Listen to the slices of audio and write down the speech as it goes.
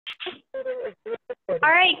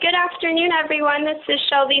All right, good afternoon, everyone. This is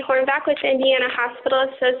Shelby Hornback with Indiana Hospital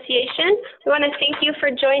Association. We want to thank you for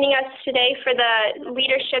joining us today for the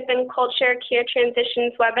Leadership and Culture Care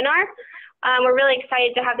Transitions webinar. We're really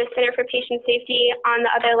excited to have the Center for Patient Safety on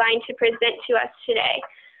the other line to present to us today.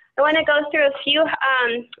 I want to go through a few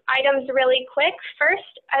items really quick.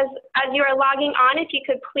 First, as you are logging on, if you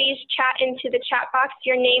could please chat into the chat box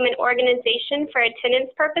your name and organization for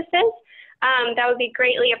attendance purposes. That would be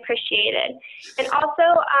greatly appreciated. And also,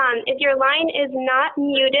 if your line is not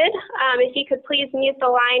muted, if you could please mute the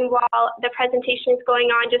line while the presentation is going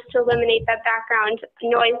on just to eliminate that background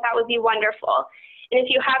noise, that would be wonderful. And if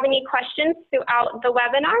you have any questions throughout the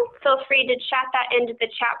webinar, feel free to chat that into the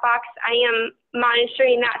chat box. I am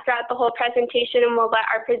monitoring that throughout the whole presentation, and we'll let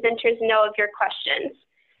our presenters know of your questions.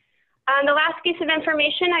 The last piece of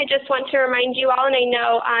information, I just want to remind you all, and I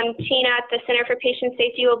know Tina at the Center for Patient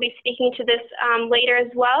Safety will be speaking to this later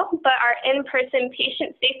as well, but our in-person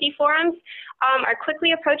patient safety forums are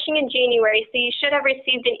quickly approaching in January. So you should have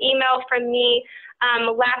received an email from me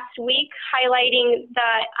last week highlighting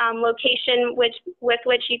the location with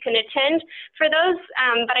which you can attend for those,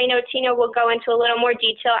 but I know Tina will go into a little more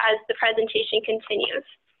detail as the presentation continues.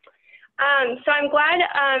 So I'm glad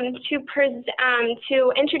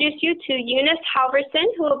to introduce you to Eunice Halverson,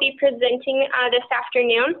 who will be presenting this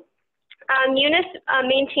afternoon. Eunice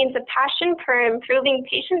maintains a passion for improving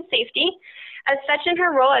patient safety. As such, in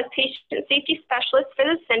her role as patient safety specialist for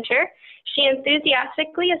the center, she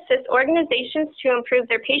enthusiastically assists organizations to improve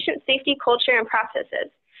their patient safety culture and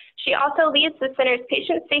processes. She also leads the center's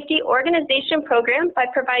patient safety organization program by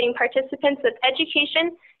providing participants with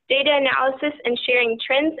education, data analysis, and sharing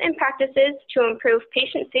trends and practices to improve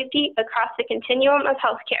patient safety across the continuum of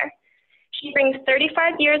healthcare. She brings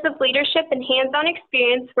 35 years of leadership and hands-on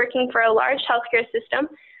experience working for a large healthcare system,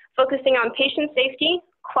 focusing on patient safety,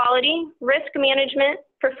 quality, risk management,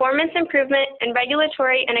 performance improvement, and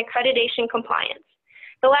regulatory and accreditation compliance.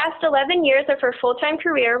 The last 11 years of her full-time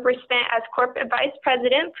career were spent as Corporate Vice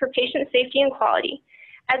President for Patient Safety and Quality.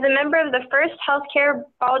 As a member of the first healthcare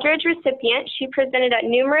Baldrige recipient, she presented at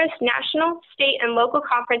numerous national, state, and local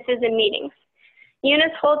conferences and meetings.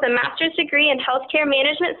 Eunice holds a master's degree in healthcare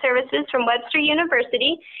management services from Webster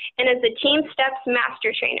University and is a Team Steps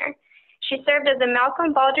Master Trainer. She served as a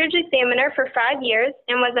Malcolm Baldrige Examiner for 5 years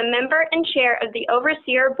and was a member and chair of the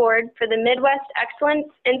Overseer Board for the Midwest Excellence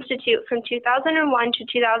Institute from 2001 to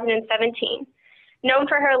 2017. Known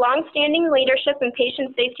for her long-standing leadership in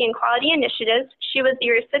patient safety and quality initiatives, she was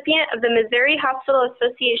the recipient of the Missouri Hospital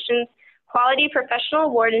Association's Quality Professional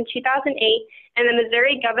Award in 2008 and the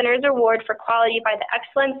Missouri Governor's Award for Quality by the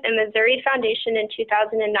Excellence in Missouri Foundation in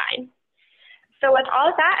 2009. So with all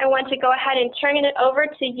of that, I want to go ahead and turn it over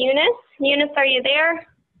to Eunice. Eunice, are you there?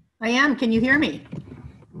 I am. Can you hear me?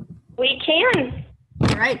 We can.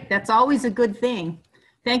 All right. That's always a good thing.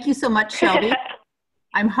 Thank you so much, Shelby.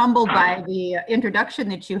 I'm humbled by the introduction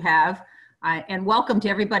that you have, and welcome to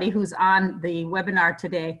everybody who's on the webinar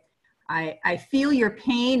today. I feel your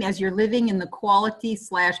pain as you're living in the quality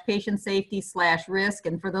 / patient safety / risk,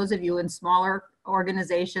 and for those of you in smaller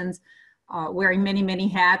organizations wearing many, many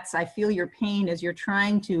hats, I feel your pain as you're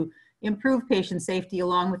trying to improve patient safety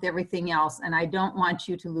along with everything else, and I don't want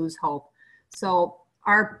you to lose hope. So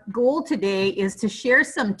our goal today is to share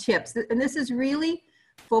some tips, and this is really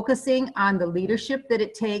focusing on the leadership that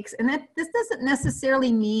it takes. And that this doesn't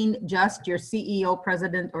necessarily mean just your CEO,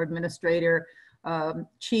 president, or administrator,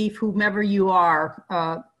 chief, whomever you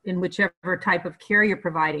are, in whichever type of care you're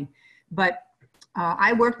providing. But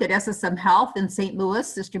I worked at SSM Health in St. Louis.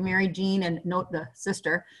 Sister Mary Jean, and note the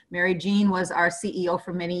sister, Mary Jean was our CEO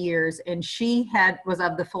for many years, and she was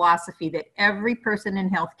of the philosophy that every person in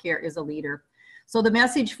healthcare is a leader. So the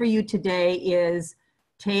message for you today is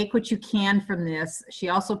take what you can from this. She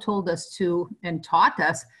also told us to, and taught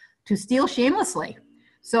us, to steal shamelessly.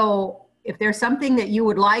 So if there's something that you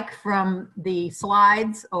would like from the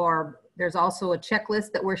slides, or there's also a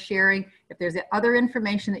checklist that we're sharing, if there's other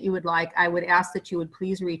information that you would like, I would ask that you would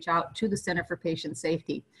please reach out to the Center for Patient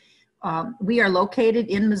Safety. We are located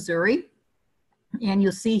in Missouri, and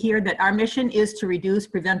you'll see here that our mission is to reduce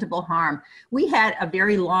preventable harm. We had a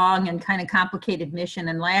very long and kind of complicated mission,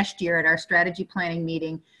 and last year at our strategy planning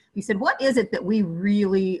meeting, we said, what is it that we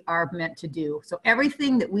really are meant to do? So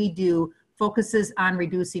everything that we do focuses on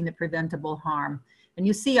reducing the preventable harm. And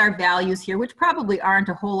you see our values here, which probably aren't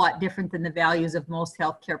a whole lot different than the values of most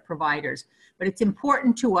healthcare providers. But it's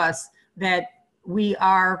important to us that we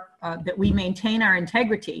maintain our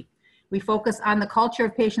integrity. We focus on the culture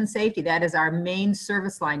of patient safety. That is our main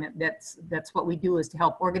service line. That's what we do, is to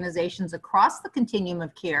help organizations across the continuum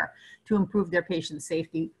of care to improve their patient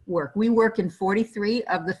safety work. We work in 43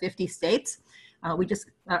 of the 50 states. We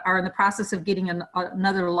just are in the process of getting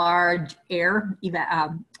another large air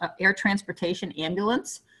transportation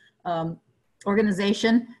ambulance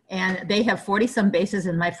organization, and they have 40 some bases.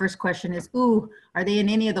 And my first question is, ooh, are they in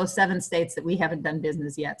any of those 7 states that we haven't done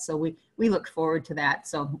business yet? So we look forward to that.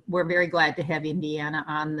 So we're very glad to have Indiana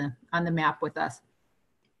on the map with us.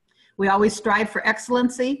 We always strive for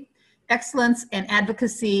excellency. Excellence and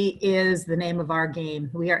advocacy is the name of our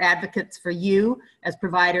game. We are advocates for you as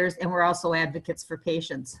providers, and we're also advocates for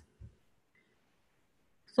patients.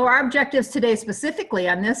 So our objectives today, specifically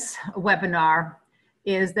on this webinar,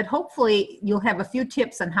 is that hopefully you'll have a few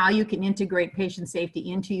tips on how you can integrate patient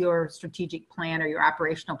safety into your strategic plan or your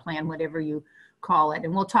operational plan, whatever you call it.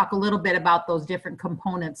 And we'll talk a little bit about those different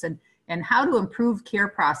components and how to improve care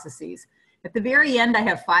processes. At the very end, I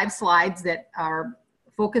have 5 slides that are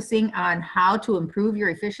focusing on how to improve your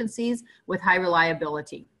efficiencies with high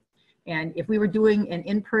reliability. And if we were doing an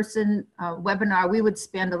in-person webinar, we would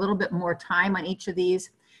spend a little bit more time on each of these.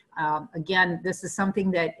 Again, this is something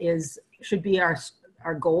that should be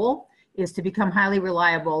our goal, is to become highly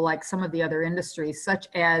reliable like some of the other industries, such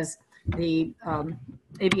as the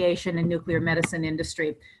aviation and nuclear medicine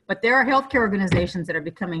industry. But there are healthcare organizations that are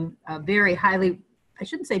becoming very highly, I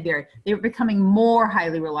shouldn't say very, they're becoming more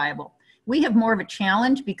highly reliable. We have more of a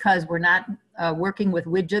challenge because we're not working with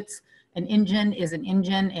widgets. An engine is an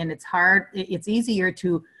engine, and it's easier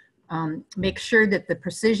to make sure that the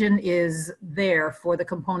precision is there for the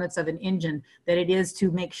components of an engine than it is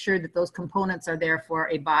to make sure that those components are there for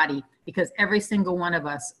a body, because every single one of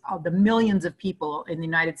us, of the millions of people in the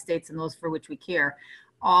United States and those for which we care,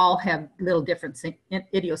 all have little different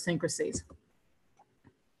idiosyncrasies.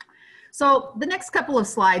 So the next couple of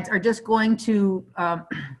slides are just going to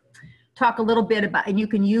talk a little bit about, and you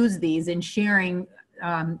can use these in sharing,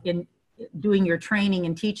 in doing your training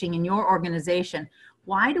and teaching in your organization.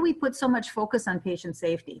 Why do we put so much focus on patient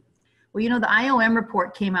safety? Well, you know, the IOM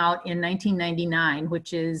report came out in 1999,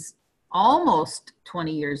 which is almost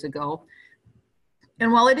 20 years ago.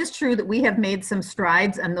 And while it is true that we have made some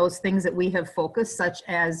strides on those things that we have focused, such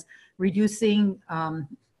as reducing some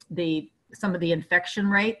of the infection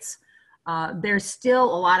rates, there's still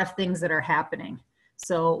a lot of things that are happening.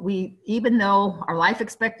 So even though our life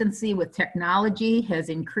expectancy with technology has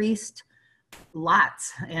increased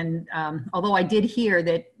lots, and although I did hear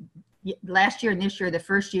that last year and this year, the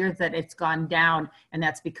first year that it's gone down, and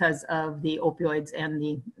that's because of the opioids and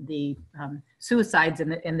the suicides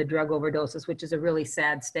and the drug overdoses, which is a really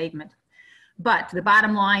sad statement. But the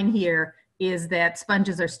bottom line here is that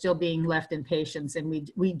sponges are still being left in patients, and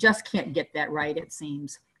we just can't get that right, it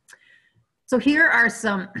seems. So here are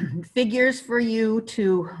some figures for you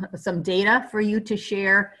some data for you to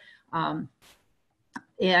share.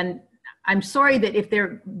 And I'm sorry that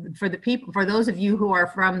for those of you who are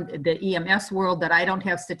from the EMS world, that I don't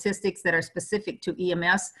have statistics that are specific to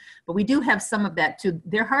EMS, but we do have some of that too.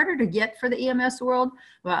 They're harder to get for the EMS world,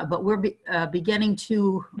 but we're beginning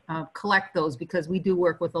to collect those, because we do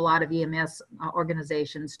work with a lot of EMS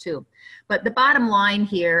organizations too. But the bottom line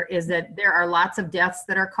here is that there are lots of deaths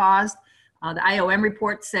that are caused. The IOM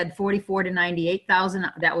report said 44 to 98,000.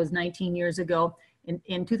 That was 19 years ago.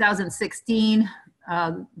 In 2016,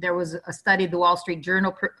 there was a study the Wall Street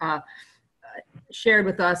Journal shared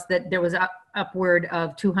with us that there was upward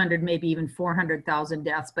of 200, maybe even 400,000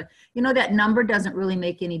 deaths. But you know, that number doesn't really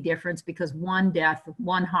make any difference, because one death,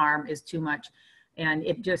 one harm is too much. And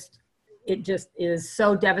it just is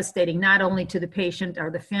so devastating, not only to the patient or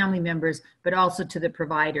the family members, but also to the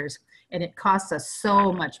providers. And it costs us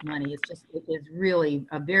so much money. It is really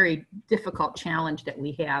a very difficult challenge that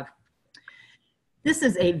we have. This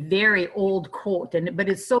is a very old quote, but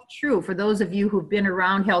it's so true for those of you who've been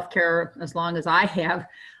around healthcare as long as I have,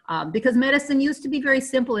 because medicine used to be very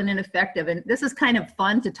simple and ineffective. And this is kind of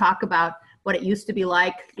fun to talk about what it used to be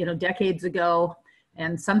like, you know, decades ago.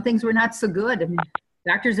 And some things were not so good. I mean,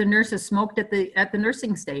 doctors and nurses smoked at the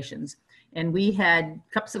nursing stations. And we had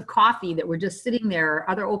cups of coffee that were just sitting there, or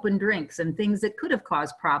other open drinks and things that could have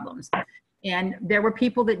caused problems. And there were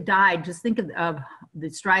people that died. Just think of the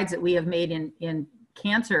strides that we have made in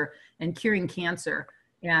cancer and curing cancer.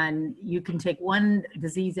 And you can take one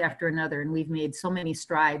disease after another, and we've made so many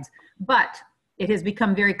strides. But it has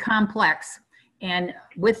become very complex. And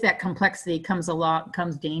with that complexity comes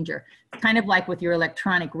danger. It's kind of like with your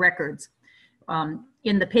electronic records.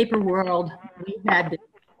 In the paper world, we had the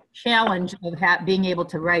challenge of being able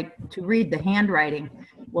to read the handwriting.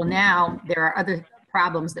 Well, now there are other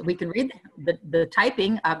problems that we can read the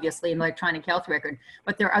typing, obviously, in electronic health record,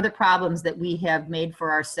 but there are other problems that we have made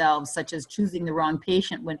for ourselves, such as choosing the wrong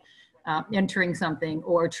patient when entering something,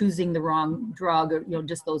 or choosing the wrong drug, or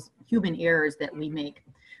just those human errors that we make.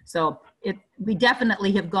 So we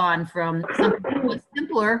definitely have gone from something that was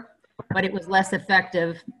simpler, but it was less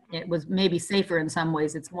effective. It was maybe safer in some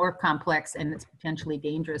ways. It's more complex, and it's potentially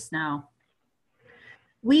dangerous now.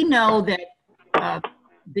 We know that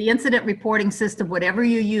the incident reporting system, whatever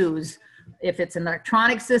you use, if it's an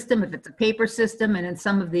electronic system, if it's a paper system, and in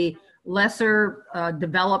some of the lesser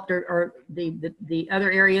developed or the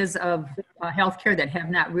other areas of healthcare that have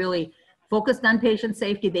not really focused on patient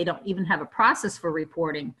safety, they don't even have a process for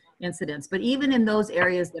reporting incidents. But even in those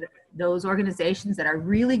areas, those organizations that are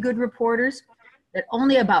really good reporters, that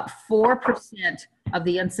only about 4% of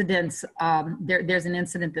the incidents, there's an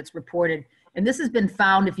incident that's reported. And this has been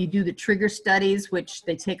found if you do the trigger studies, which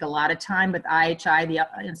they take a lot of time with IHI,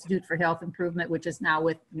 the Institute for Health Improvement, which is now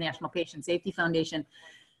with National Patient Safety Foundation.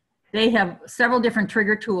 They have several different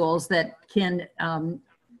trigger tools that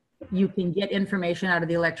you can get information out of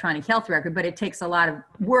the electronic health record, but it takes a lot of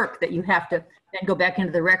work that you have to then go back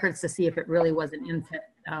into the records to see if it really was an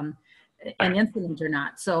incident or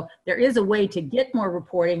not. So there is a way to get more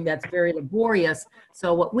reporting that's very laborious.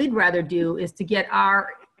 So what we'd rather do is to get our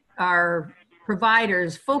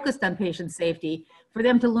providers focused on patient safety, for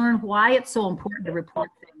them to learn why it's so important to report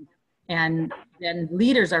things. And then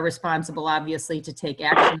leaders are responsible, obviously, to take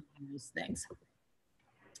action on these things.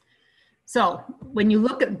 So when you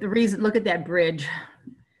look at look at that bridge,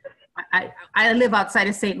 I live outside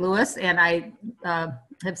of St. Louis, and I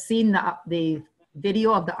have seen the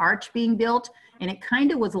video of the arch being built, and it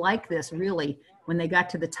kind of was like this, really, when they got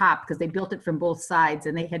to the top, because they built it from both sides,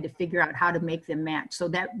 and they had to figure out how to make them match. So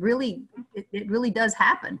that really, it really does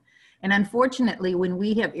happen. And unfortunately, when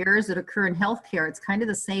we have errors that occur in healthcare, it's kind of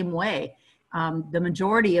the same way. The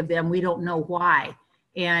majority of them, we don't know why.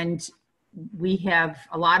 And we have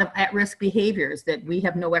a lot of at-risk behaviors that we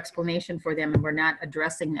have no explanation for them, and we're not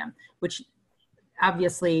addressing them, which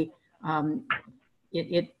obviously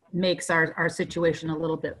it makes our situation a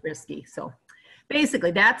little bit risky. So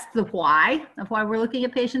basically, that's the why of why we're looking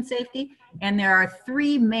at patient safety. And there are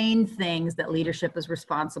three main things that leadership is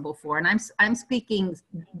responsible for. And I'm speaking,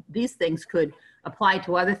 these things could apply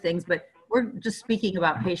to other things, but we're just speaking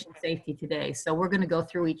about patient safety today. So we're going to go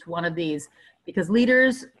through each one of these, because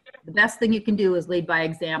leaders, the best thing you can do is lead by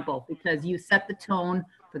example, because you set the tone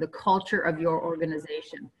for the culture of your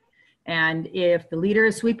organization. And if the leader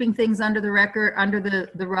is sweeping things under the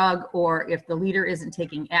rug, or if the leader isn't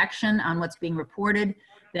taking action on what's being reported,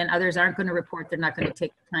 then others aren't going to report. They're not going to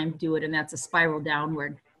take the time to do it, and that's a spiral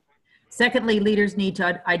downward. Secondly, leaders need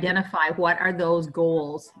to identify what are those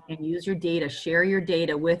goals and use your data, share your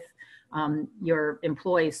data with your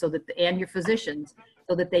employees and your physicians,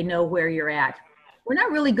 so that they know where you're at. We're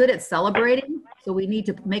not really good at celebrating, so we need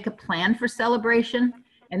to make a plan for celebration,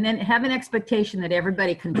 and then have an expectation that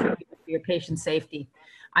everybody contributes to your patient safety.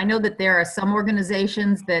 I know that there are some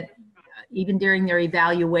organizations that even during their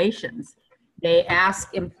evaluations, they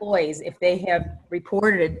ask employees if they have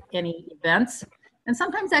reported any events. And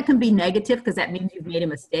sometimes that can be negative, because that means you've made a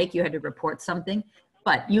mistake, you had to report something.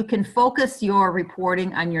 But you can focus your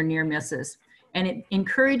reporting on your near misses, and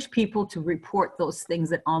encourage people to report those things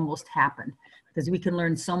that almost happened, because we can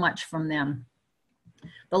learn so much from them.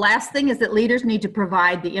 The last thing is that leaders need to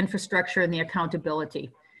provide the infrastructure and the accountability.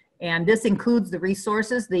 And this includes the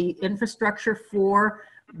resources, the infrastructure for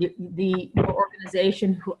the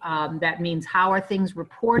organization. That means, how are things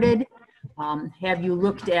reported? Have you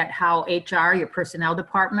looked at how HR, your personnel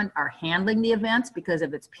department, are handling the events? Because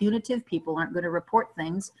if it's punitive, people aren't going to report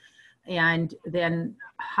things. And then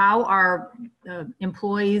how are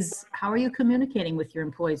employees, how are you communicating with your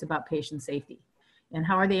employees about patient safety? And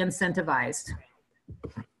how are they incentivized?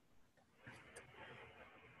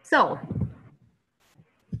 So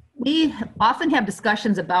we often have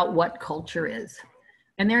discussions about what culture is.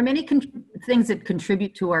 And there are many things that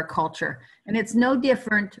contribute to our culture. And it's no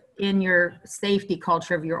different in your safety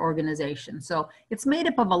culture of your organization. So it's made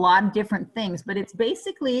up of a lot of different things, but it's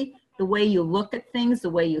basically the way you look at things, the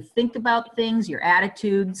way you think about things, your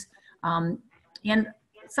attitudes. And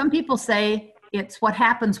some people say it's what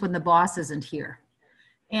happens when the boss isn't here.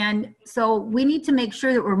 And so we need to make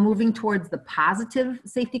sure that we're moving towards the positive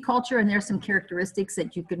safety culture. And there's some characteristics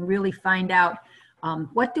that you can really find out.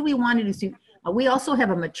 What do we want to do? We also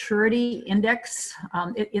have a maturity index.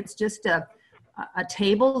 It's just a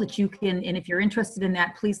table that you can, and if you're interested in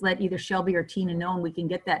that, please let either Shelby or Tina know, and we can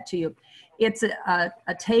get that to you. It's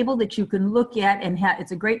a table that you can look at, and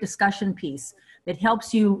it's a great discussion piece that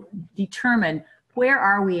helps you determine where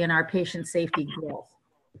are we in our patient safety goals?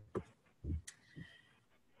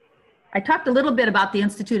 I talked a little bit about the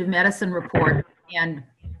Institute of Medicine report, and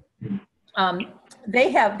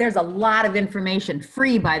there's a lot of information,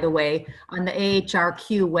 free by the way, on the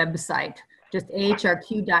AHRQ website. Just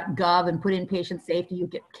ahrq.gov and put in patient safety. You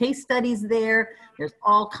get case studies there. There's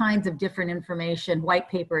all kinds of different information, white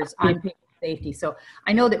papers on patient safety. So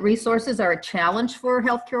I know that resources are a challenge for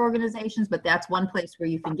healthcare organizations, but that's one place where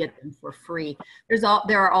you can get them for free.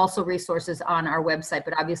 There are also resources on our website,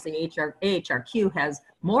 but obviously AHRQ has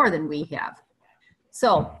more than we have.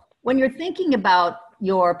 So when you're thinking about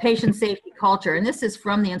your patient safety culture, and this is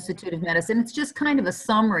from the Institute of Medicine, it's just kind of a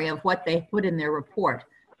summary of what they put in their report.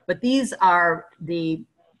 But these are the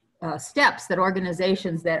steps that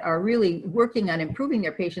organizations that are really working on improving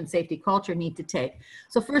their patient safety culture need to take.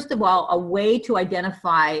 So first of all, a way to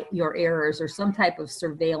identify your errors or some type of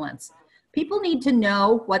surveillance. People need to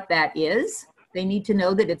know what that is. They need to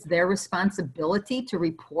know that it's their responsibility to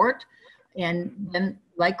report, and then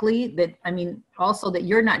likely that, also that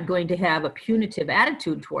you're not going to have a punitive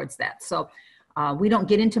attitude towards that. So we don't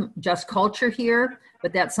get into just culture here,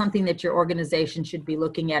 but that's something that your organization should be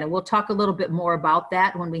looking at. And we'll talk a little bit more about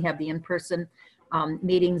that when we have the in-person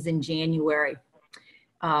meetings in January.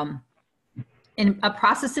 And a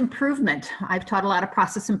process improvement. I've taught a lot of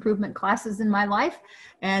process improvement classes in my life,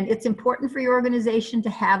 and it's important for your organization to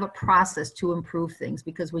have a process to improve things,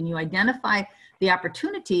 because when you identify the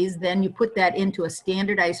opportunities, then you put that into a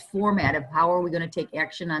standardized format of how are we going to take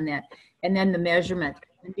action on that, and then the measurement,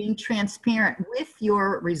 and being transparent with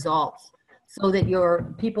your results so that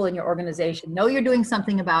your people in your organization know you're doing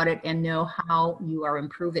something about it and know how you are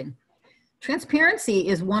improving. Transparency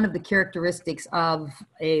is one of the characteristics of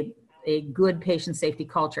a good patient safety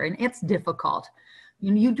culture, and it's difficult.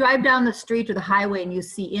 You drive down the street or the highway and you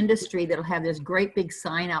see industry that'll have this great big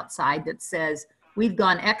sign outside that says, we've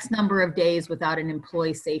gone X number of days without an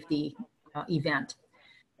employee safety event.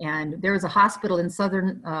 And there was a hospital in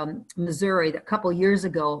southern Missouri that a couple years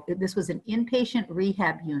ago, this was an inpatient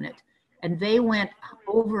rehab unit, and they went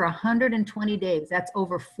over 120 days, that's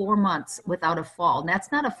over 4 months, without a fall. And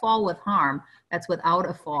that's not a fall with harm, that's without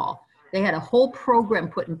a fall. They had a whole program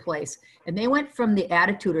put in place, and they went from the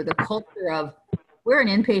attitude or the culture of, we're an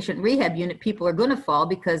inpatient rehab unit, people are gonna fall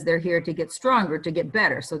because they're here to get stronger, to get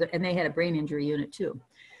better. So and they had a brain injury unit too.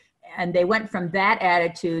 And they went from that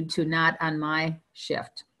attitude to not on my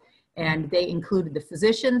shift. And they included the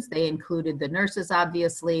physicians, they included the nurses,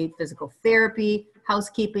 obviously, physical therapy,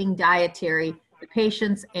 housekeeping, dietary, the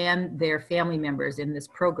patients, and their family members in this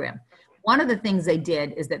program. One of the things they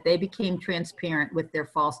did is that they became transparent with their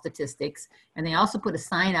fall statistics, and they also put a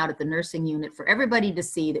sign out at the nursing unit for everybody to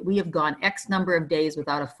see that we have gone X number of days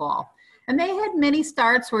without a fall. And they had many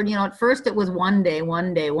starts where, at first it was one day,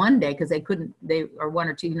 because or one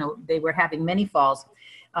or two, they were having many falls.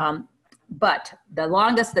 But the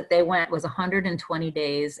longest that they went was 120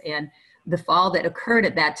 days. And the fall that occurred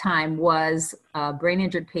at that time was a brain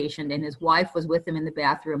injured patient, and his wife was with him in the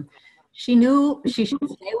bathroom. She knew she should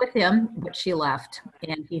stay with him, but she left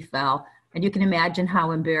and he fell. And you can imagine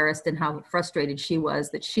how embarrassed and how frustrated she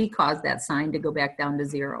was that she caused that sign to go back down to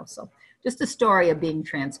 0. So just a story of being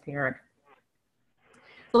transparent.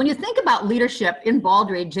 So when you think about leadership in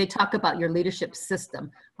Baldrige, they talk about your leadership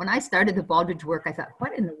system. When I started the Baldrige work, I thought,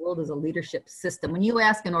 what in the world is a leadership system? When you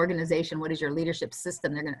ask an organization, what is your leadership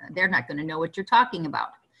system, they're not gonna know what you're talking about.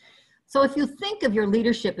 So if you think of your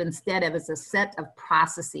leadership instead of as a set of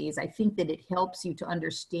processes, I think that it helps you to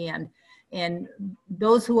understand. And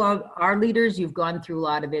those who are leaders, you've gone through a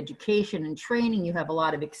lot of education and training, you have a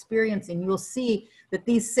lot of experience, and you'll see that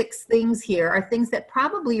these 6 things here are things that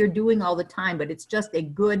probably you're doing all the time, but it's just a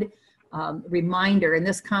good reminder. And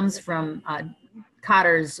this comes from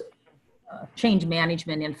Kotter's change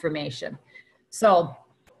management information. So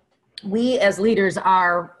we as leaders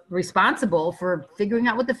are responsible for figuring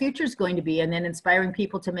out what the future is going to be and then inspiring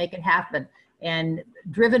people to make it happen. And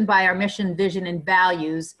driven by our mission, vision, and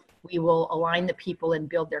values, we will align the people and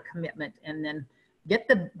build their commitment, and then get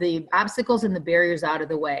the obstacles and the barriers out of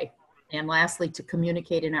the way. And lastly, to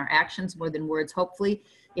communicate in our actions more than words. Hopefully,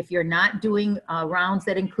 if you're not doing rounds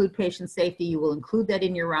that include patient safety, you will include that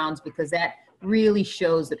in your rounds, because that really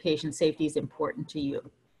shows that patient safety is important to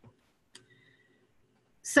you.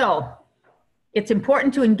 So it's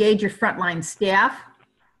important to engage your frontline staff.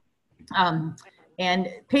 And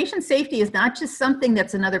patient safety is not just something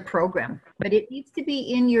that's another program, but it needs to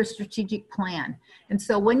be in your strategic plan. And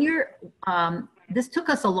so when you're, this took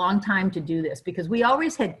us a long time to do this, because we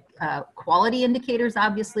always had quality indicators,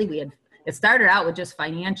 obviously. It started out with just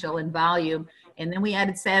financial and volume, And then we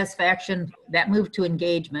added satisfaction, that moved to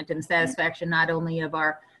engagement, and satisfaction not only of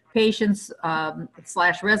our patients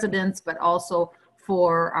slash residents, but also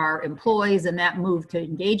for our employees, and that moved to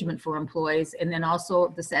engagement for employees, and then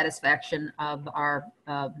also the satisfaction of our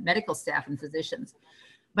medical staff and physicians.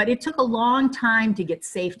 But it took a long time to get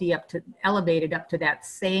safety elevated up to that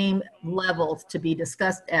same level to be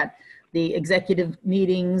discussed at the executive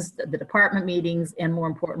meetings, the department meetings, and more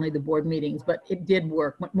importantly, the board meetings. But it did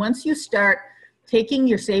work. Once you start taking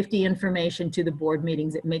your safety information to the board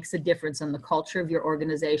meetings, it makes a difference on the culture of your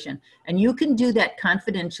organization. And you can do that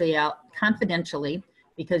confidentially,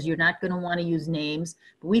 because you're not going to want to use names.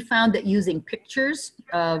 But we found that using pictures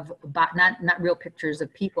of, not real pictures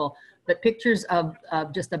of people, but pictures of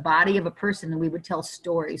just the body of a person, and we would tell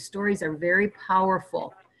stories. Stories are very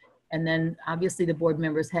powerful. And then obviously the board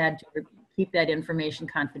members had to keep that information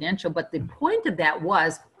confidential. But the point of that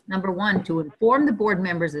was, number one, to inform the board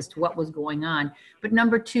members as to what was going on. But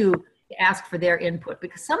number two, to ask for their input,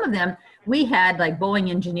 because some of them, we had like Boeing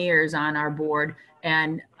engineers on our board,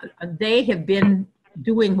 and they have been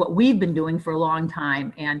doing what we've been doing for a long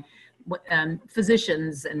time, and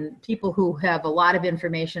physicians and people who have a lot of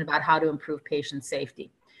information about how to improve patient safety.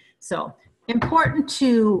 So important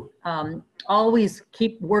to always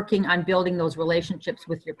keep working on building those relationships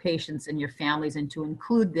with your patients and your families, and to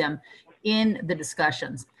include them in the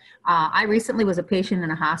discussions. I recently was a patient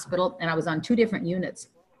in a hospital, and I was on 2 different units.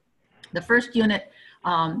 The first unit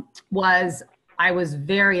I was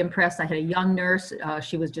very impressed. I had a young nurse.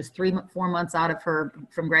 She was just 4 months out of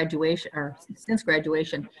from graduation, or since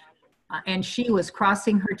graduation. And she was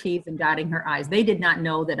crossing her T's and dotting her I's. They did not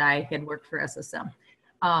know that I had worked for SSM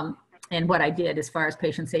and what I did as far as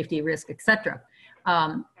patient safety, risk, etc.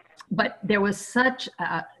 But there was such,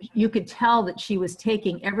 you could tell that she was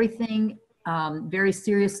taking everything very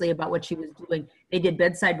seriously about what she was doing. They did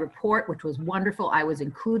bedside report, which was wonderful. I was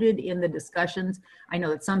included in the discussions. I know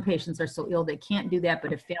that some patients are so ill they can't do that,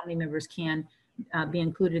 but if family members can be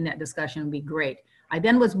included in that discussion, it would be great. I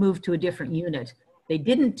then was moved to a different unit. They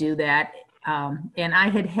didn't do that, and I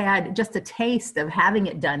had just a taste of having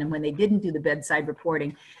it done. And when they didn't do the bedside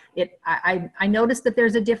reporting, I noticed that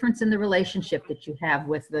there's a difference in the relationship that you have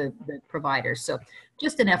with the providers. So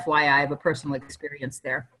just an FYI of a personal experience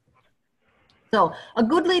there. So a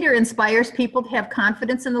good leader inspires people to have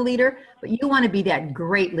confidence in the leader, but you want to be that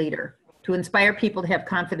great leader to inspire people to have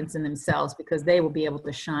confidence in themselves, because they will be able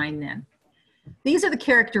to shine then. These are the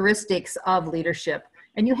characteristics of leadership.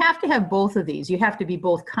 And you have to have both of these. You have to be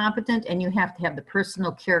both competent, and you have to have the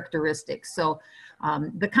personal characteristics. So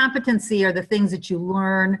the competency are the things that you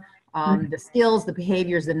learn, the skills, the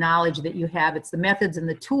behaviors, the knowledge that you have. It's the methods and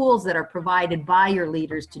the tools that are provided by your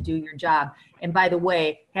leaders to do your job. And by the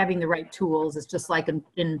way, having the right tools is just like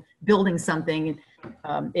in building something.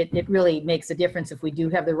 It really makes a difference if we do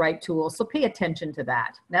have the right tools. So pay attention to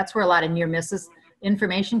that. That's where a lot of near misses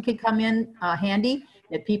information can come in handy,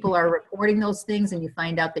 that people are reporting those things and you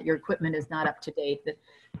find out that your equipment is not up to date.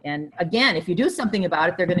 And again, if you do something about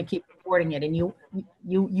it, they're going to keep reporting it, and you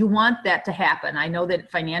want that to happen. I know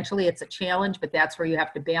that financially it's a challenge, but that's where you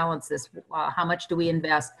have to balance this. How much do we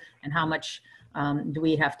invest, and how much do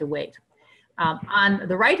we have to wait? On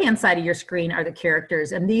the right-hand side of your screen are the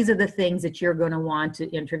characters, and these are the things that you're going to want to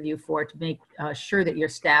interview for to make sure that your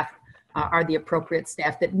staff are the appropriate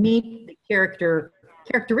staff that meet the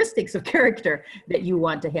characteristics of character that you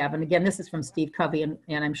want to have. And again, this is from Steve Covey, and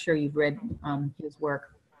I'm sure you've read his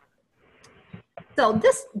work. So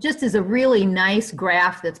this just is a really nice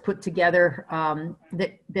graph that's put together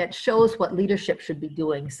that shows what leadership should be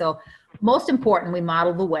doing. So most important, we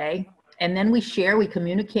model the way, and then we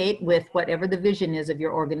communicate with whatever the vision is of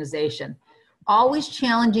your organization. Always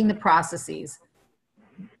challenging the processes.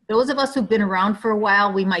 Those of us who've been around for a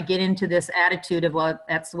while, we might get into this attitude of, well,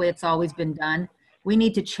 that's the way it's always been done. We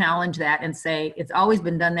need to challenge that and say, it's always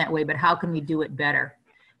been done that way, but how can we do it better?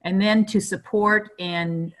 And then to support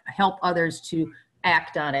and help others to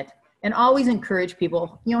act on it. And always encourage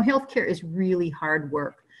people. You know, healthcare is really hard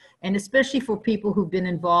work. And especially for people who've been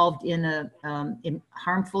involved in a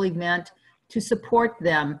harmful event, to support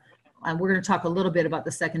them. We're going to talk a little bit about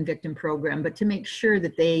the Second Victim Program, but to make sure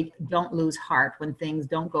that they don't lose heart when things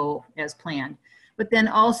don't go as planned. But then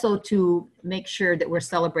also to make sure that we're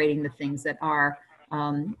celebrating the things that are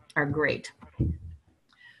great.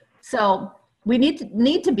 So we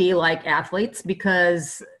need to be like athletes,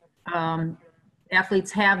 because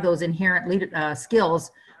athletes have those inherent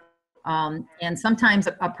skills, and sometimes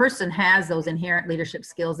a person has those inherent leadership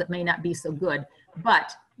skills that may not be so good,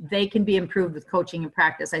 but they can be improved with coaching and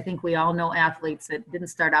practice. I think we all know athletes that didn't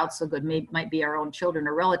start out so good, might be our own children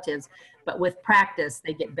or relatives, but with practice,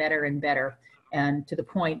 they get better and better. And to the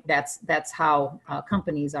point, that's how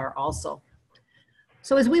companies are also.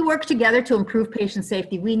 So as we work together to improve patient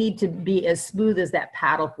safety, we need to be as smooth as that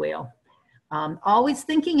paddle wheel. Always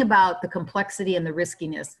thinking about the complexity and the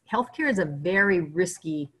riskiness. Healthcare is a very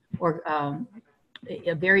risky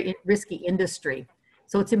industry.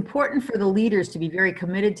 So it's important for the leaders to be very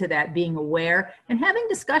committed to that, being aware and having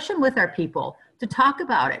discussion with our people to talk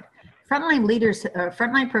about it. Frontline leaders,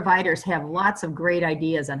 frontline providers have lots of great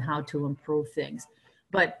ideas on how to improve things,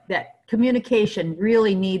 but that communication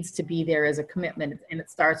really needs to be there as a commitment, and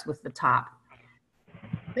it starts with the top.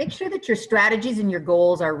 Make sure that your strategies and your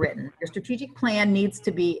goals are written. Your strategic plan needs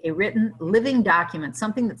to be a written, living document,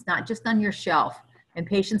 something that's not just on your shelf, and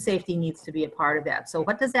patient safety needs to be a part of that. So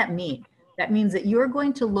what does that mean? That means that you're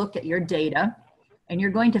going to look at your data and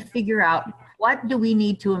you're going to figure out, what do we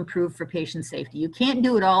need to improve for patient safety? You can't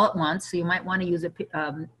do it all at once, so you might want to use a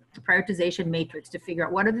prioritization matrix to figure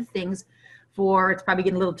out what are the things for, it's probably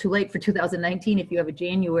getting a little too late for 2019 if you have a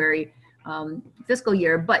January fiscal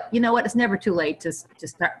year, but you know what, it's never too late to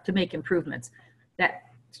start to make improvements. That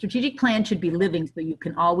strategic plan should be living so you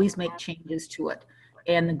can always make changes to it.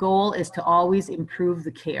 And the goal is to always improve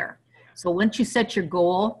the care. So once you set your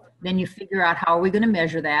goal, then you figure out how are we going to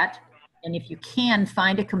measure that. And if you can,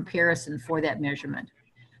 find a comparison for that measurement.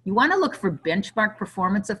 You want to look for benchmark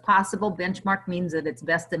performance if possible. Benchmark means that it's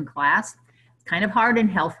best in class. It's kind of hard in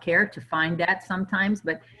healthcare to find that sometimes,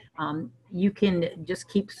 but you can just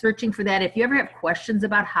keep searching for that. If you ever have questions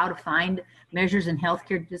about how to find measures in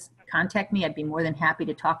healthcare, just contact me. I'd be more than happy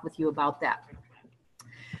to talk with you about that.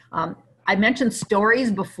 I mentioned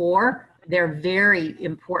stories before. They're very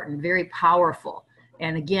important, very powerful.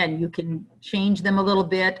 And again, you can change them a little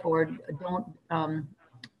bit, or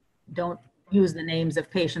don't use the names of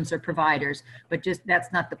patients or providers, but just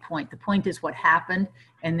that's not the point. The point is what happened,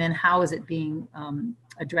 and then how is it being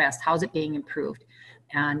addressed? How is it being improved?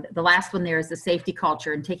 And the last one there is the safety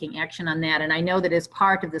culture and taking action on that. And I know that as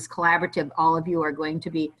part of this collaborative, all of you are going to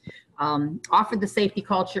be offered the safety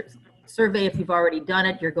culture survey. If you've already done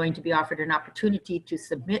it, you're going to be offered an opportunity to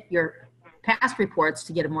submit your past reports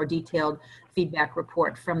to get a more detailed feedback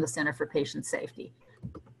report from the Center for Patient Safety.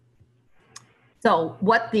 So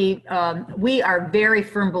what we are very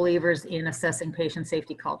firm believers in assessing patient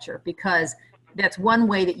safety culture, because that's one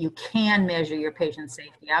way that you can measure your patient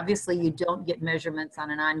safety. Obviously, you don't get measurements on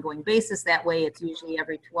an ongoing basis that way. It's usually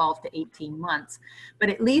every 12 to 18 months, but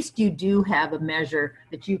at least you do have a measure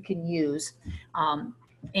that you can use.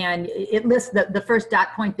 And it lists, the first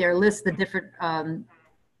dot point there lists the different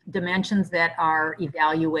dimensions that are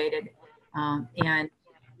evaluated, and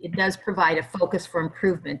it does provide a focus for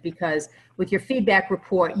improvement, because with your feedback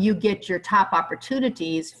report, you get your top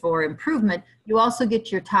opportunities for improvement. You also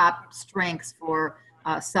get your top strengths for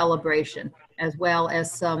celebration, as well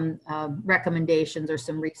as some recommendations or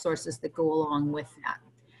some resources that go along with that.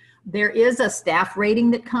 There is a staff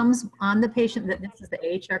rating that comes on the patient. This is the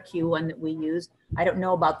AHRQ one that we use. I don't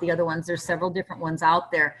know about the other ones. There's several different ones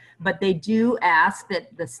out there, but they do ask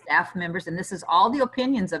that the staff members, and this is all the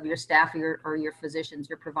opinions of your staff or your physicians,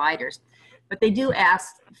 your providers, but they do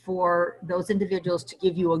ask for those individuals to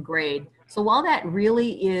give you a grade. So while that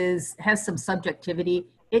really has some subjectivity,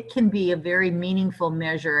 it can be a very meaningful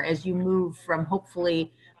measure as you move from,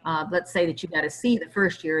 hopefully, let's say that you got a C the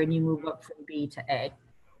first year and you move up from B to A.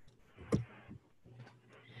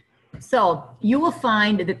 So you will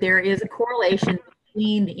find that there is a correlation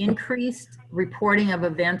between the increased reporting of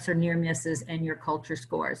events or near misses and your culture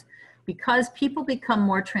scores. Because people become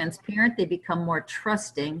more transparent, they become more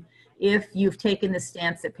trusting. If you've taken the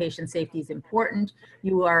stance that patient safety is important,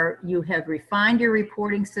 you have refined your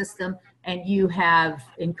reporting system, and you have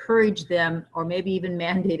encouraged them, or maybe even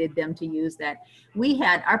mandated them to use that.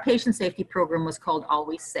 Our patient safety program was called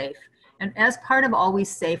Always Safe. And as part of Always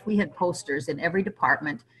Safe, we had posters in every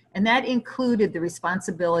department. And that included the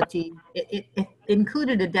responsibility, it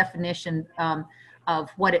included a definition of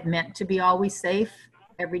what it meant to be always safe,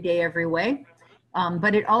 every day, every way.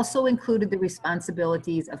 But it also included the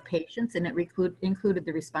responsibilities of patients, and it included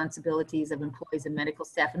the responsibilities of employees and medical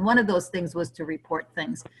staff. And one of those things was to report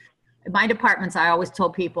things. In my departments, I always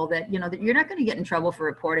told people that, that you're not going to get in trouble for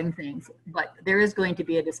reporting things, but there is going to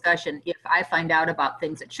be a discussion if I find out about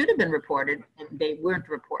things that should have been reported and they weren't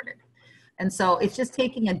reported. And so it's just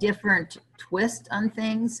taking a different twist on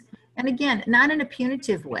things. And again, not in a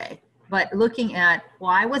punitive way, but looking at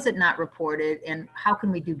why was it not reported and how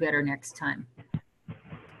can we do better next time.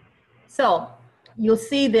 So you'll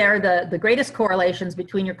see there the greatest correlations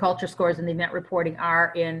between your culture scores and the event reporting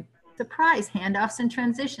are in surprise, handoffs, and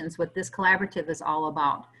transitions, what this collaborative is all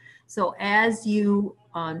about. So as you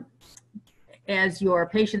As your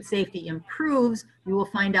patient safety improves, you will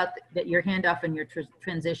find out that your handoff and your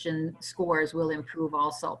transition scores will improve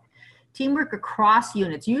also. Teamwork across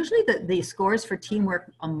units. Usually the scores for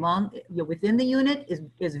teamwork among, within the unit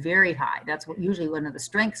is very high. That's usually one of the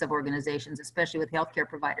strengths of organizations, especially with healthcare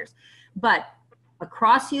providers. But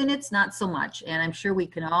across units, not so much. And I'm sure we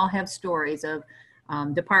can all have stories of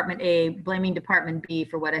Department A blaming Department B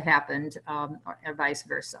for what had happened, or vice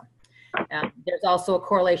versa. There's also a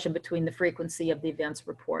correlation between the frequency of the events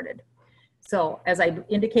reported. So as I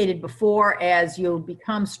indicated before, as you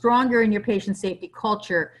become stronger in your patient safety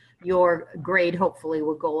culture, your grade hopefully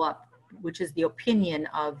will go up, which is the opinion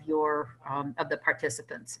of your of the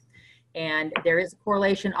participants. And there is a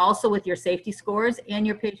correlation also with your safety scores and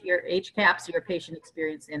your HCAHPS, your patient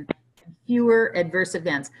experience, and fewer adverse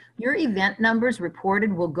events. Your event numbers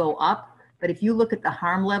reported will go up, but if you look at the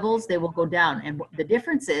harm levels, they will go down. And the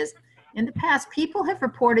difference is, in the past, people have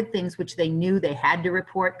reported things which they knew they had to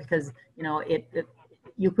report because, you know,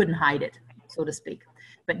 you couldn't hide it, so to speak.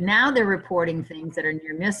 But now they're reporting things that are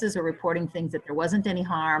near misses, or reporting things that there wasn't any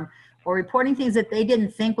harm, or reporting things that they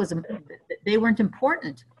didn't think they weren't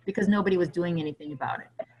important because nobody was doing anything about it.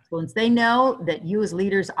 So once they know that you as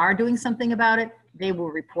leaders are doing something about it, they will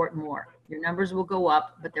report more. Your numbers will go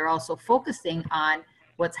up, but they're also focusing on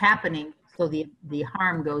what's happening so the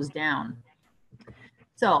harm goes down.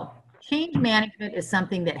 So change management is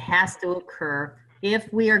something that has to occur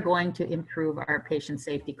if we are going to improve our patient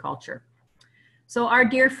safety culture. So our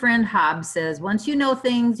dear friend Hobbes says, once you know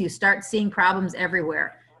things, you start seeing problems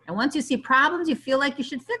everywhere. And once you see problems, you feel like you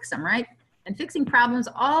should fix them, right? And fixing problems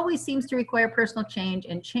always seems to require personal change,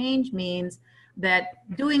 and change means that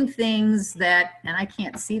doing things that, and I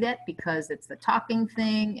can't see that because it's the talking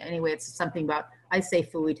thing. Anyway, it's something about, I say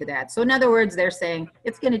phooey to that. So in other words, they're saying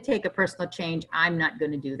it's going to take a personal change. I'm not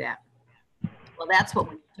going to do that. Well, that's what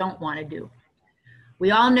we don't want to do.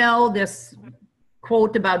 We all know this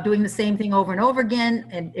quote about doing the same thing over and over again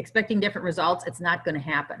and expecting different results. It's not going to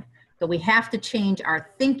happen. So we have to change our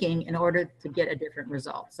thinking in order to get a different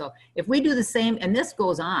result. So if we do the same, and this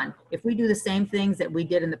goes on, if we do the same things that we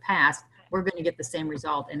did in the past, we're going to get the same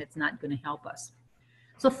result, and it's not going to help us.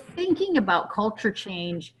 So thinking about culture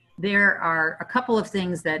change, there are a couple of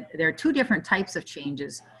things there are two different types of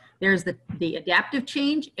changes. There's the adaptive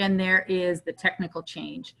change, and there is the technical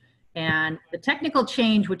change. And the technical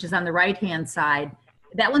change, which is on the right-hand side,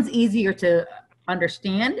 that one's easier to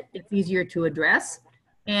understand, it's easier to address,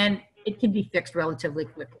 and it can be fixed relatively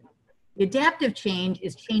quickly. The adaptive change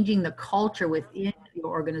is changing the culture within your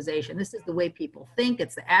organization. This is the way people think,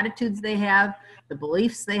 it's the attitudes they have, the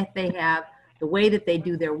beliefs they have, the way that they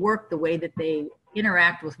do their work, the way that they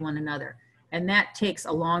interact with one another. And that takes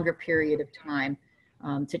a longer period of time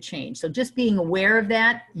to change. So just being aware of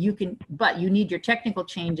that, but you need your technical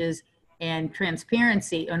changes and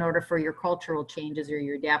transparency in order for your cultural changes or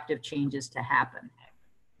your adaptive changes to happen.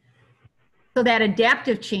 So that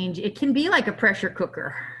adaptive change, it can be like a pressure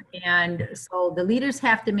cooker. And so the leaders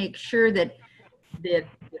have to make sure that the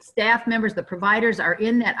staff members, the providers are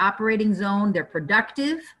in that operating zone, they're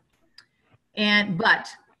productive, but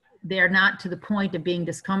they're not to the point of being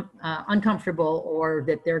uncomfortable, or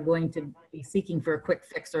that they're going to be seeking for a quick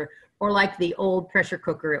fix, or like the old pressure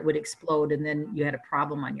cooker, it would explode and then you had a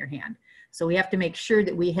problem on your hand. So we have to make sure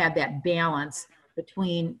that we have that balance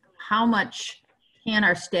between how much can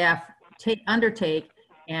our staff undertake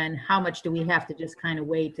and how much do we have to just kind of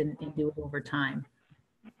wait and do it over time.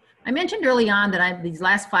 I mentioned early on that these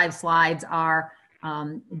last 5 slides are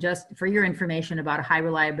just for your information about a high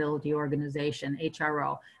reliability organization,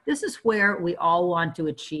 HRO. This is where we all want to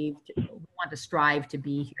achieve, we want to strive to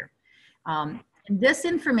be here. And this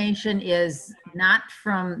information is not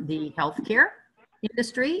from the healthcare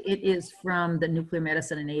industry, it is from the nuclear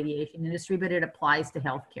medicine and aviation industry, but it applies to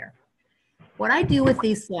healthcare. What I do with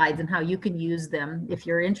these slides and how you can use them if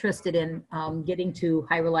you're interested in getting to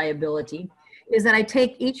high reliability is that I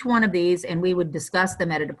take each one of these and we would discuss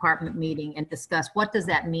them at a department meeting and discuss what does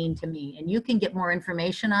that mean to me. And you can get more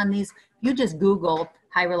information on these. You just Google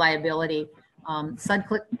high reliability.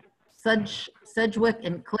 Sudcliffe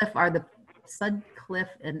and Cliff are the Sudcliffe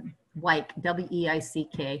and Weick,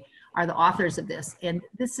 W-E-I-C-K, are the authors of this. And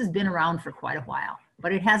this has been around for quite a while,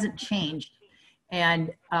 but it hasn't changed.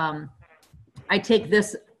 And I take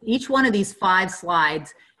each one of these 5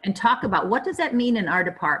 slides and talk about what does that mean in our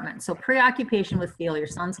department. So preoccupation with failure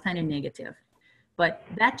sounds kind of negative, but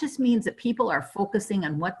that just means that people are focusing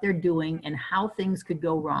on what they're doing and how things could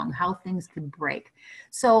go wrong, how things could break.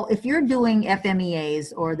 So if you're doing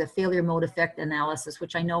FMEAs or the failure mode effect analysis,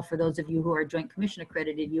 which I know for those of you who are Joint Commission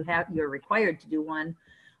accredited, you're required to do one,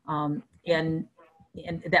 and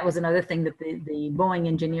and that was another thing that the Boeing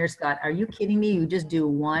engineers thought, are you kidding me? You just do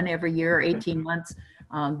one every year or 18 months?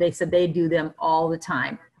 They said they do them all the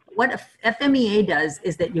time. What FMEA does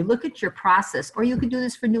is that you look at your process, or you could do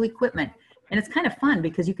this for new equipment. And it's kind of fun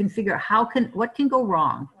because you can figure out what can go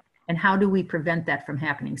wrong and how do we prevent that from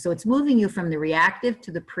happening. So it's moving you from the reactive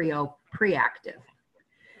to the preactive.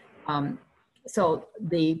 So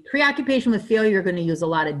the preoccupation with failure, you're going to use a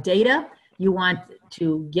lot of data. You want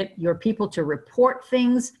to get your people to report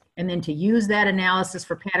things and then to use that analysis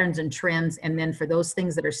for patterns and trends. And then for those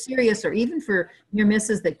things that are serious, or even for near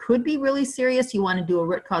misses that could be really serious, you want to do a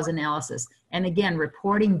root cause analysis. And again,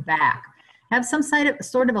 reporting back. Have some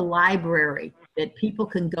sort of a library that people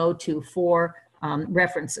can go to for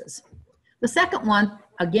references. The second one,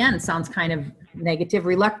 again, sounds kind of negative,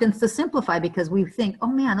 reluctance to simplify, because we think, oh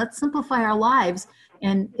man, let's simplify our lives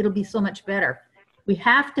and it'll be so much better. We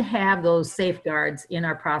have to have those safeguards in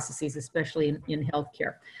our processes, especially in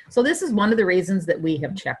healthcare. So this is one of the reasons that we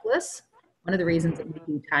have checklists, one of the reasons that we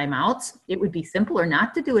do timeouts. It would be simpler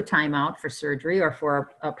not to do a timeout for surgery or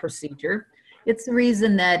for a procedure. It's the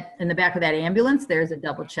reason that in the back of that ambulance, there's a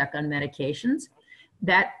double check on medications.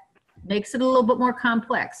 That makes it a little bit more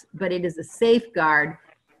complex, but it is a safeguard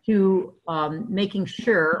to making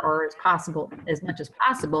sure, or as much as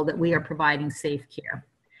possible, that we are providing safe care.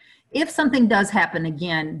 If something does happen,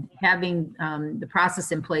 again, having the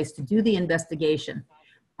process in place to do the investigation.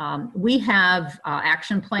 We have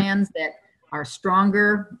action plans that are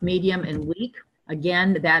stronger, medium, and weak.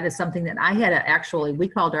 Again, that is something that I had we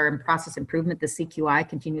called our process improvement the CQI,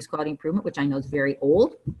 continuous quality improvement, which I know is very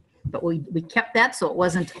old, but we kept that so it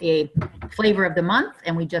wasn't a flavor of the month,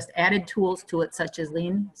 and we just added tools to it such as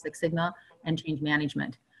Lean, Six Sigma, and change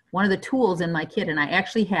management. One of the tools in my kit, and I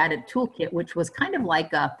actually had a toolkit which was kind of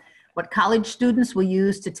like what college students will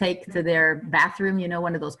use to take to their bathroom, you know,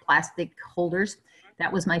 one of those plastic holders.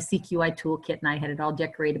 That was my CQI toolkit, and I had it all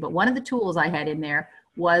decorated. But one of the tools I had in there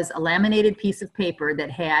was a laminated piece of paper that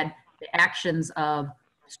had the actions of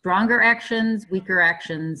stronger actions, weaker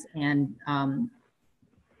actions, and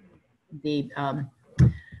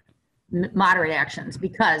moderate actions.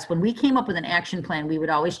 Because when we came up with an action plan, we would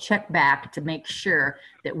always check back to make sure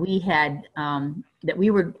that we had, that we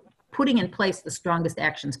were putting in place the strongest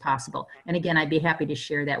actions possible. And again, I'd be happy to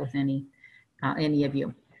share that with any of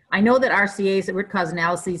you. I know that RCAs, root cause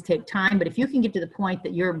analyses, take time, but if you can get to the point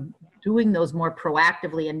that you're doing those more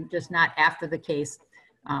proactively and just not after the case,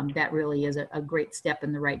 that really is a great step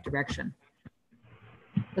in the right direction.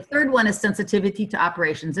 The third one is sensitivity to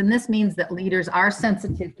operations, and this means that leaders are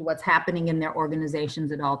sensitive to what's happening in their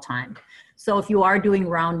organizations at all times. So if you are doing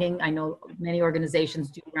rounding, I know many organizations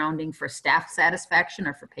do rounding for staff satisfaction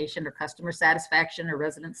or for patient or customer satisfaction or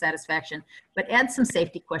resident satisfaction, but add some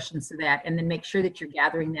safety questions to that, and then make sure that you're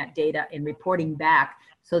gathering that data and reporting back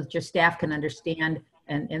so that your staff can understand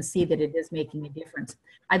and see that it is making a difference.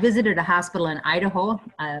 I visited a hospital in Idaho,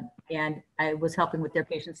 and I was helping with their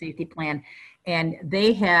patient safety plan, and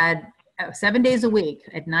they had 7 days a week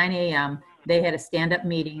at 9 a.m. they had a stand-up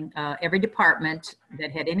meeting. Every department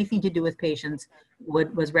that had anything to do with patients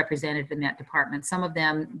was represented in that department. Some of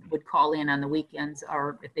them would call in on the weekends,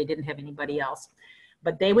 or if they didn't have anybody else.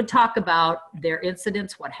 But they would talk about their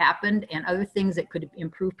incidents, what happened, and other things that could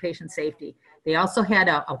improve patient safety. They also had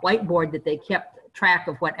a whiteboard that they kept track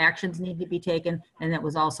of what actions need to be taken, and that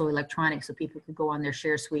was also electronic, so people could go on their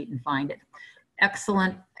share suite and find it.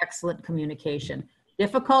 Excellent, excellent communication.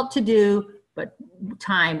 Difficult to do, but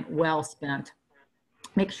time well spent.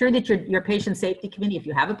 Make sure that your patient safety committee, if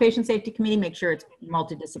you have a patient safety committee, make sure it's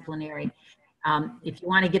multidisciplinary. If you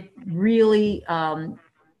want to get really to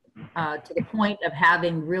the point of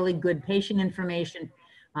having really good patient information,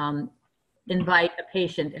 invite a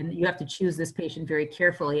patient, and you have to choose this patient very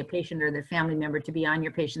carefully, a patient or their family member, to be on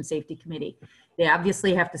your patient safety committee. They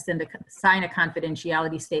obviously have to sign a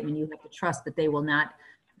confidentiality statement. You have to trust that they will not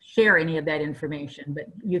share any of that information, but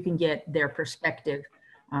you can get their perspective,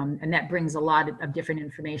 and that brings a lot of different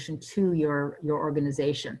information to your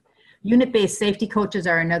organization. Unit-based safety coaches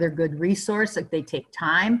are another good resource. Like, they take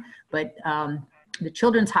time, but the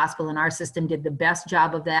Children's Hospital in our system did the best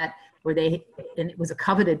job of that, where and it was a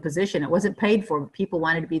coveted position. It wasn't paid for, but people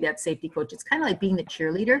wanted to be that safety coach. It's kind of like being the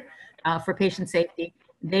cheerleader for patient safety.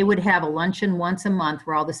 They would have a luncheon once a month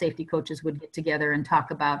where all the safety coaches would get together and talk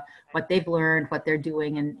about what they've learned, what they're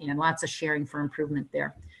doing, and lots of sharing for improvement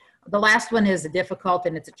there. The last one is difficult,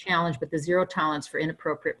 and it's a challenge, but the zero tolerance for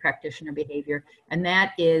inappropriate practitioner behavior. And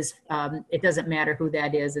that is, it doesn't matter who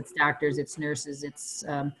that is. It's doctors, it's nurses, it's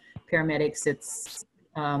paramedics, it's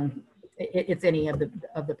any of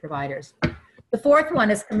the providers. The fourth one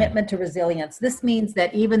is commitment to resilience. This means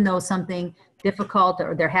that even though something difficult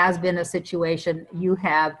or there has been a situation, you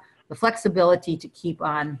have the flexibility to keep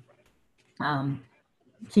on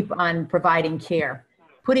providing care.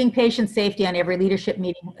 Putting patient safety on every leadership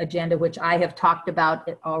meeting agenda, which I have talked about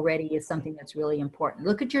already, is something that's really important.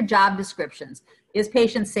 Look at your job descriptions. Is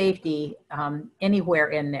patient safety anywhere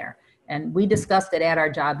in there? And we discussed it at our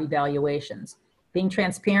job evaluations. Being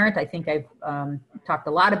transparent, I think I've talked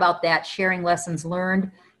a lot about that, sharing lessons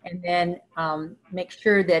learned, and then make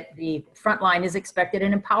sure that the front line is expected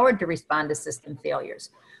and empowered to respond to system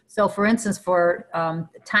failures. So for instance, for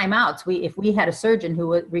timeouts, if we had a surgeon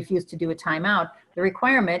who refused to do a timeout, the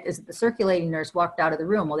requirement is that the circulating nurse walked out of the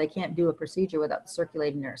room. Well, they can't do a procedure without the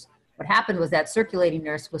circulating nurse. What happened was that circulating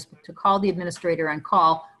nurse was to call the administrator on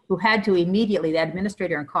call, who had to immediately, that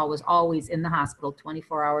administrator on call was always in the hospital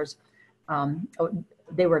 24 hours.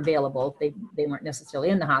 They were available. They weren't necessarily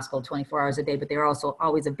in the hospital 24 hours a day, but they were also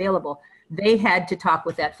always available. They had to talk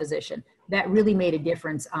with that physician. That really made a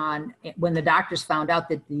difference on when the doctors found out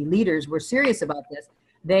that the leaders were serious about this.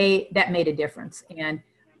 That made a difference. And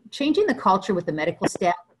changing the culture with the medical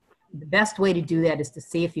staff, the best way to do that is to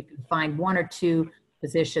see if you can find one or two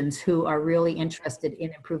physicians who are really interested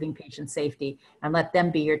in improving patient safety and let them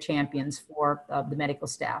be your champions for the medical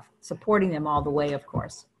staff, supporting them all the way, of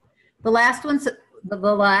course. The last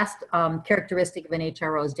characteristic of an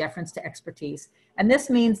HRO is deference to expertise. And this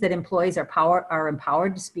means that employees are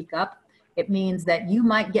empowered to speak up. It means that you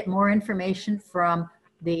might get more information from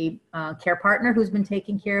the care partner who's been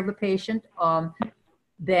taking care of a patient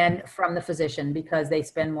than from the physician, because they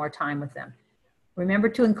spend more time with them. Remember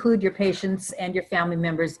to include your patients and your family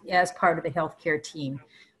members as part of the healthcare team.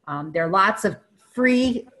 There are lots of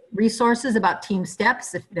free resources about team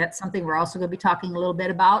steps. If that's something we're also going to be talking a little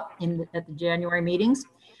bit about at the January meetings.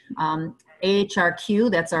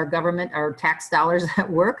 AHRQ, that's our government, our tax dollars at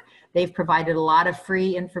work. They've provided a lot of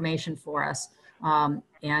free information for us,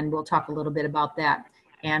 and we'll talk a little bit about that.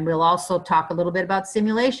 And we'll also talk a little bit about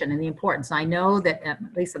simulation and the importance. I know that at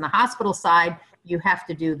least on the hospital side, you have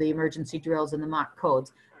to do the emergency drills and the mock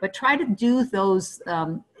codes, but try to do those,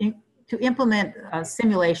 to implement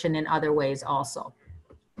simulation in other ways also.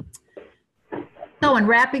 So in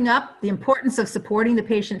wrapping up, the importance of supporting the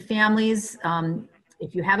patient families.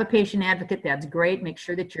 If you have a patient advocate, that's great. Make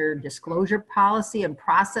sure that your disclosure policy and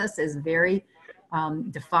process is very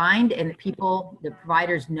defined and that the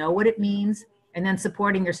providers know what it means, and then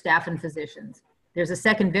supporting your staff and physicians. There's a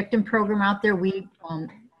second victim program out there.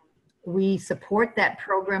 We support that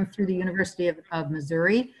program through the University of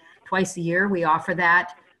Missouri. Twice a year, we offer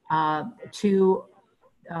that to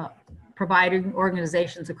providing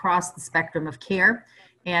organizations across the spectrum of care.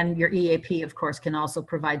 And your EAP, of course, can also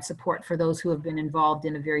provide support for those who have been involved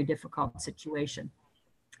in a very difficult situation.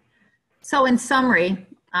 So in summary,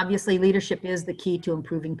 obviously leadership is the key to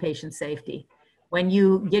improving patient safety. When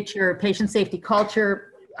you get your patient safety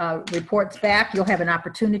culture reports back, you'll have an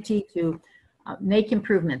opportunity to make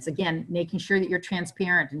improvements. Again, making sure that you're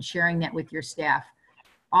transparent and sharing that with your staff.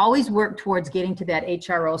 Always work towards getting to that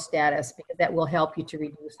HRO status, because that will help you to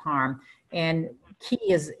reduce harm. And key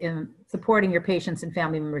is in supporting your patients and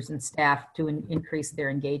family members and staff to increase their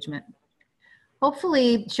engagement.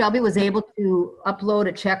 Hopefully, Shelby was able to upload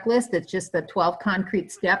a checklist that's just the 12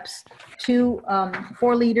 concrete steps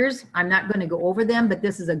for leaders. I'm not going to go over them, but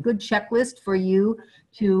this is a good checklist for you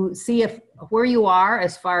to see where you are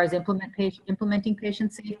as far as implementing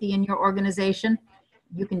patient safety in your organization.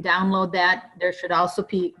 You can download that. There should also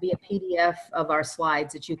be a PDF of our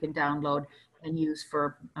slides that you can download and use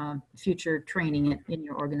for future training in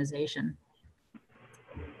your organization.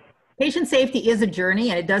 Patient safety is a journey,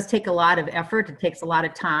 and it does take a lot of effort. It takes a lot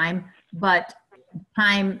of time, but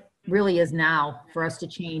time really is now for us to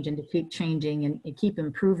change and to keep changing and keep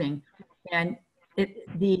improving. And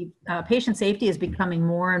patient safety is becoming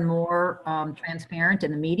more and more transparent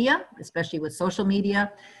in the media, especially with social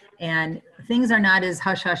media, and things are not as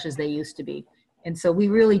hush-hush as they used to be. And so we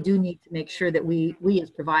really do need to make sure that we as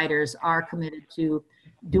providers are committed to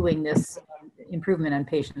doing this improvement on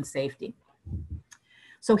patient safety.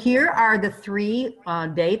 So here are the 3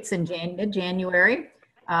 dates in January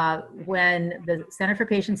when the Center for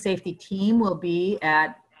Patient Safety team will be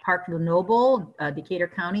at Park Lenoble, Decatur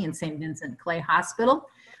County, and St. Vincent Clay Hospital.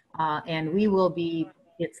 And we will be,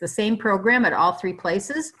 it's the same program at all 3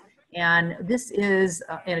 places. And this is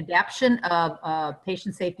an adaptation of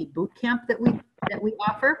patient safety boot camp that we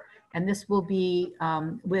offer. And this will be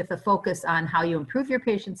with a focus on how you improve your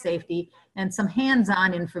patient safety and some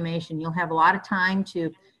hands-on information. You'll have a lot of time to,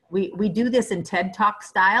 we do this in TED Talk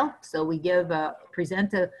style. So we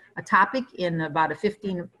present a topic in about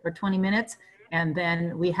 15 or 20 minutes, And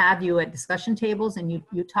then we have you at discussion tables, and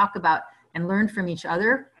you talk about and learn from each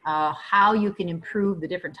other how you can improve the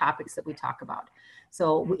different topics that we talk about.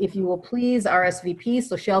 So if you will please RSVP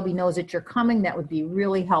so Shelby knows that you're coming, that would be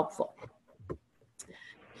really helpful.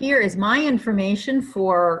 Here is my information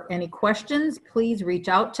for any questions. Please reach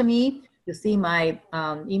out to me. You'll see my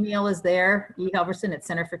email is there,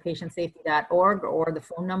 ehelverson@centerforpatientsafety.org, or the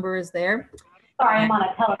phone number is there. Sorry, I'm on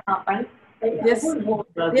a teleconference. This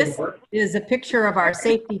is a picture of our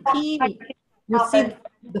safety team. You'll see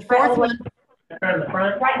the fourth one.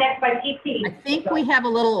 Right next by TT. I think we have a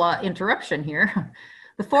little interruption here.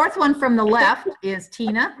 The fourth one from the left is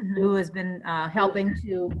Tina, who has been helping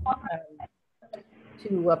to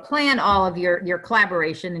plan all of your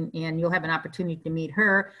collaboration, and you'll have an opportunity to meet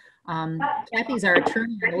her. Kathy's our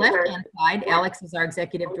attorney on the left-hand side. Alex is our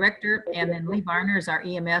executive director, and then Lee Varner is our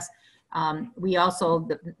EMS. We also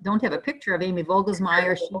don't have a picture of Amy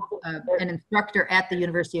Vogelsmeyer. She's an instructor at the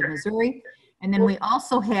University of Missouri. And then we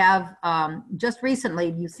also have, just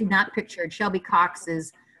recently, you see not pictured, Shelby Cox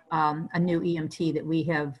is a new EMT that we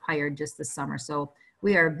have hired just this summer. So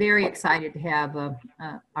we are very excited to have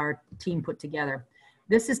our team put together.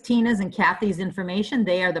 This is Tina's and Kathy's information.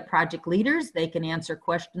 They are the project leaders. They can answer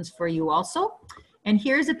questions for you also. And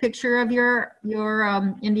here's a picture of your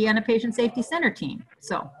Indiana Patient Safety Center team.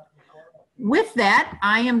 So with that,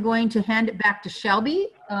 I am going to hand it back to Shelby.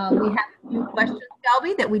 We have a few questions,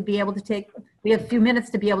 Shelby, that we'd be able to take. We have a few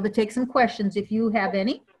minutes to be able to take some questions if you have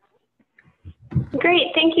any.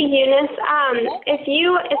 Great, thank you, Eunice. If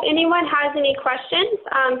anyone has any questions,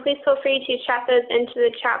 please feel free to chat those into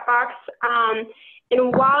the chat box.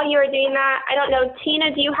 And while you're doing that, I don't know,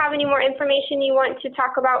 Tina, do you have any more information you want to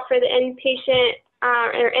talk about for the inpatient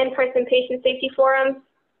or in-person patient safety forum?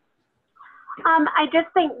 I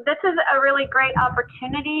just think this is a really great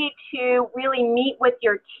opportunity to really meet with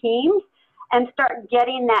your teams and start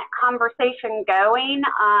getting that conversation going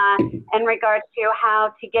in regards to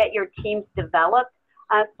how to get your teams developed.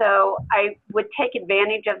 So I would take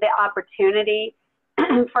advantage of the opportunity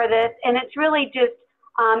for this. And it's really just,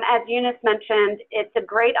 as Eunice mentioned, it's a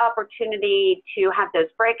great opportunity to have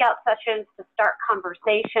those breakout sessions, to start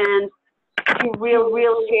conversations, to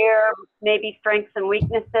real share maybe strengths and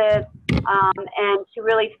weaknesses, and to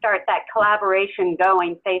really start that collaboration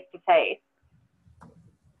going face to face.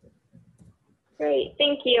 Great,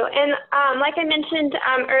 thank you. And like I mentioned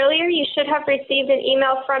earlier, you should have received an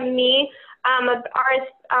email from me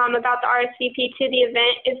about the RSVP to the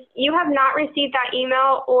event. If you have not received that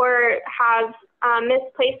email or have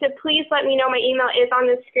misplaced it, please let me know. My email is on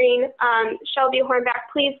the screen. Shelby Hornback,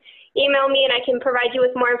 please email me and I can provide you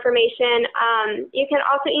with more information. You can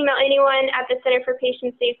also email anyone at the Center for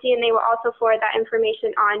Patient Safety and they will also forward that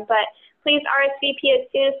information on. But please RSVP as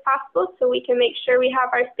soon as possible so we can make sure we have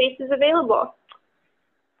our spaces available.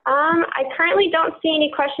 I currently don't see any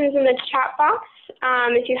questions in the chat box.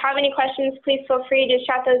 If you have any questions, please feel free to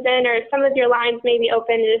chat those in, or some of your lines may be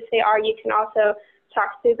open, and if they are, you can also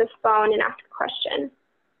talk through the phone and ask a question.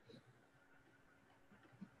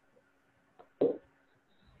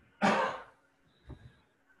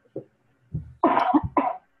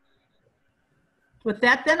 With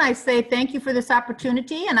that, then, I say thank you for this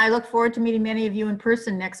opportunity, and I look forward to meeting many of you in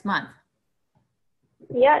person next month.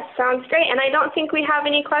 Yes, sounds great. And I don't think we have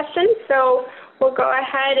any questions, so we'll go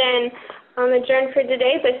ahead and adjourn for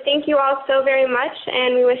today. But thank you all so very much,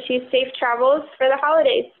 and we wish you safe travels for the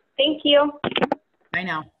holidays. Thank you. I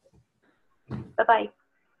know. Bye-bye.